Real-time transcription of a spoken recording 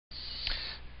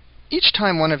Each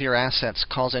time one of your assets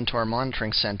calls into our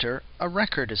monitoring center, a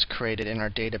record is created in our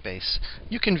database.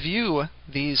 You can view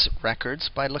these records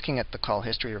by looking at the call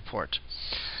history report.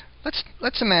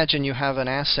 Let's imagine you have an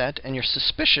asset and you're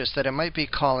suspicious that it might be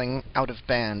calling out of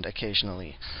band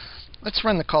occasionally. Let's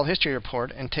run the call history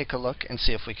report and take a look and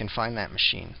see if we can find that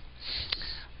machine.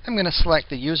 I'm going to select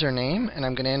the username, and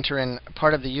I'm going to enter in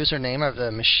part of the username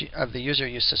of the user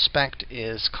you suspect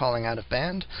is calling out of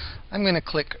band. I'm going to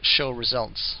click Show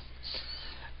Results.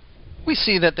 We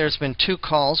see that there's been 2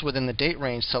 calls within the date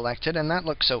range selected, and that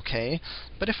looks okay.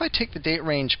 But if I take the date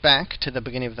range back to the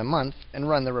beginning of the month and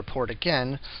run the report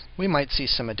again, we might see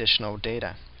some additional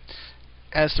data.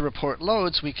 As the report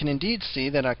loads, we can indeed see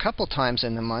that a couple times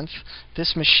in the month,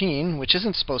 this machine, which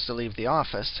isn't supposed to leave the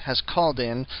office, has called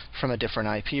in from a different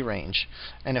IP range.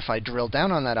 And if I drill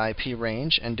down on that IP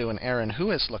range and do an Aaron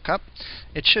Whois lookup,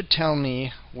 it should tell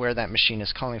me where that machine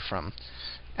is calling from.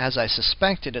 As I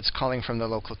suspected, it's calling from the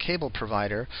local cable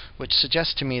provider, which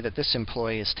suggests to me that this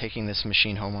employee is taking this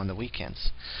machine home on the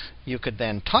weekends. You could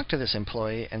then talk to this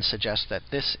employee and suggest that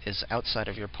this is outside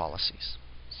of your policies.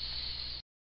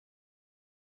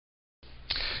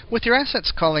 With your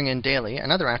assets calling in daily,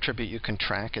 another attribute you can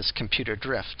track is computer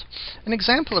drift. An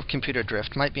example of computer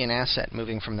drift might be an asset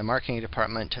moving from the marketing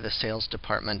department to the sales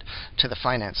department to the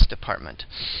finance department.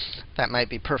 That might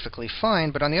be perfectly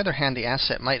fine, but on the other hand, the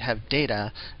asset might have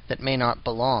data that may not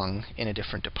belong in a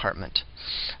different department.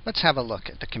 Let's have a look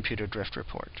at the computer drift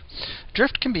report.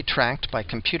 Drift can be tracked by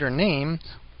computer name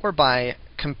or by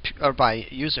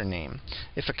username.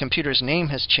 If a computer's name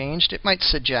has changed, it might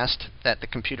suggest that the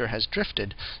computer has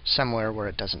drifted somewhere where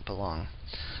it doesn't belong.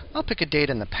 I'll pick a date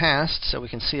in the past so we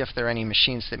can see if there are any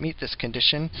machines that meet this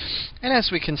condition. And as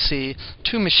we can see,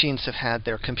 2 machines have had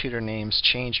their computer names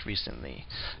changed recently.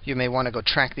 You may want to go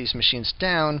track these machines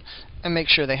down and make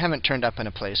sure they haven't turned up in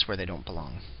a place where they don't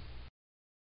belong.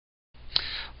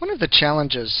 One of the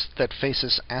challenges that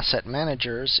faces asset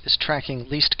managers is tracking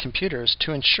leased computers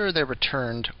to ensure they're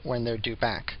returned when they're due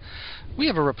back. We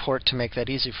have a report to make that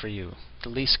easy for you, the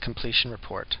Lease Completion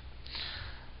Report.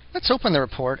 Let's open the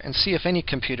report and see if any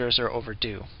computers are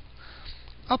overdue.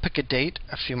 I'll pick a date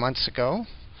a few months ago,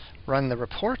 run the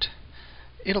report.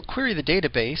 It'll query the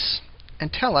database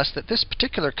and tell us that this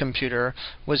particular computer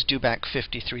was due back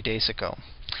 53 days ago.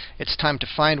 It's time to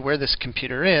find where this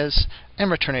computer is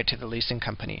and return it to the leasing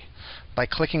company. By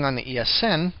clicking on the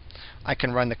ESN, I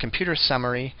can run the computer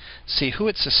summary, see who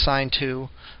it's assigned to,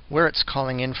 where it's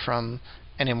calling in from,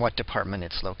 and in what department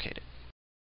it's located.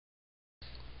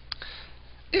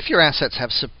 If your assets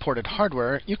have supported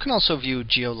hardware, you can also view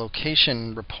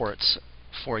geolocation reports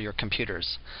for your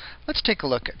computers. Let's take a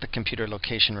look at the computer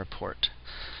location report.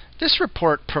 This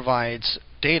report provides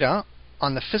data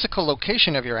on the physical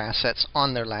location of your assets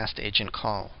on their last agent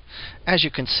call. As you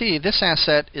can see, this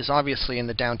asset is obviously in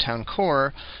the downtown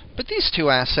core, but these 2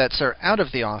 assets are out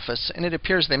of the office, and it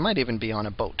appears they might even be on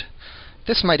a boat.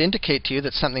 This might indicate to you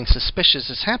that something suspicious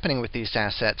is happening with these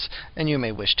assets, and you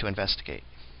may wish to investigate.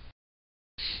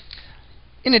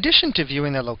 In addition to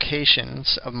viewing the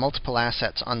locations of multiple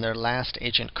assets on their last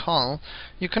agent call,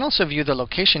 you can also view the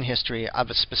location history of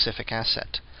a specific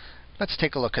asset. Let's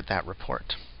take a look at that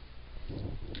report.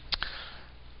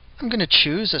 I'm going to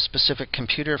choose a specific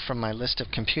computer from my list of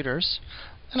computers,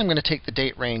 and I'm going to take the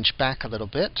date range back a little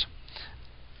bit,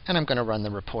 and I'm going to run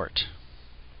the report.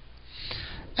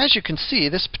 As you can see,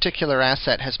 this particular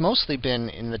asset has mostly been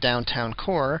in the downtown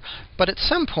core, but at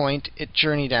some point it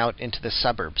journeyed out into the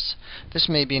suburbs. This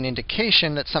may be an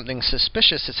indication that something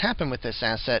suspicious has happened with this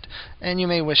asset, and you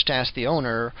may wish to ask the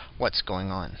owner what's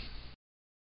going on.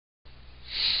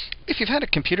 If you've had a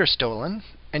computer stolen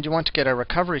and you want to get a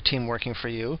recovery team working for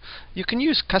you, you can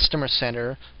use Customer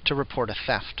Center to report a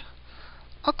theft.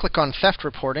 I'll click on Theft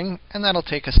Reporting, and that'll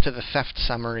take us to the Theft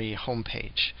Summary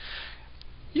homepage.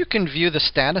 You can view the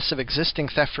status of existing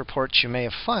theft reports you may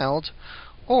have filed,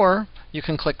 or you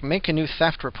can click Make a New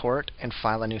Theft Report and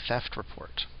file a new theft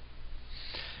report.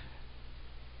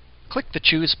 Click the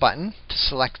Choose button to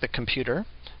select the computer,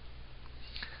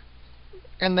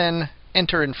 and then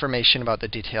enter information about the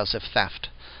details of theft.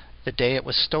 The day it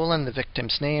was stolen, the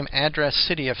victim's name, address,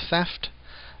 city of theft,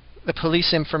 the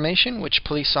police information, which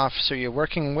police officer you're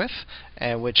working with,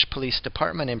 which police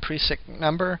department and precinct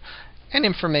number, and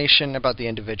information about the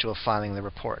individual filing the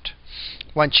report.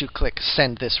 Once you click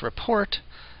Send this report,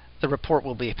 the report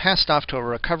will be passed off to a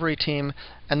recovery team,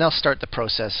 and they'll start the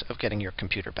process of getting your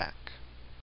computer back.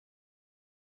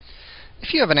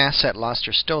 If you have an asset lost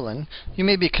or stolen, you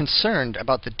may be concerned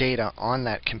about the data on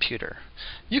that computer.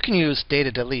 You can use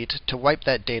Data Delete to wipe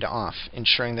that data off,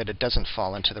 ensuring that it doesn't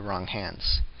fall into the wrong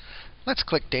hands. Let's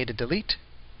click Data Delete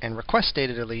and request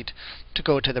data delete to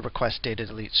go to the request data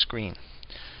delete screen.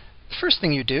 The first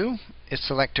thing you do is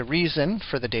select a reason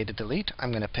for the data delete.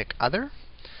 I'm going to pick Other.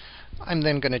 I'm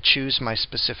then going to choose my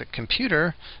specific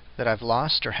computer that I've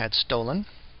lost or had stolen.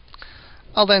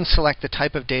 I'll then select the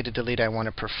type of data delete I want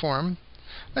to perform.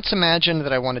 Let's imagine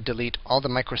that I want to delete all the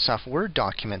Microsoft Word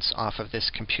documents off of this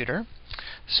computer.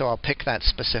 So I'll pick that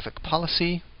specific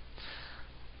policy.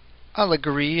 I'll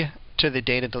agree to the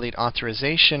data delete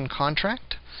authorization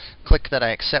contract. Click that I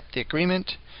accept the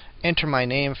agreement. Enter my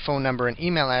name, phone number, and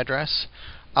email address.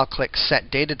 I'll click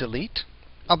Set Data Delete.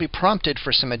 I'll be prompted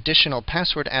for some additional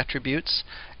password attributes,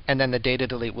 and then the data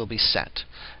delete will be set.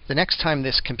 The next time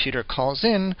this computer calls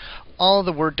in, all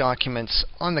the Word documents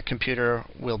on the computer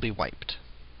will be wiped.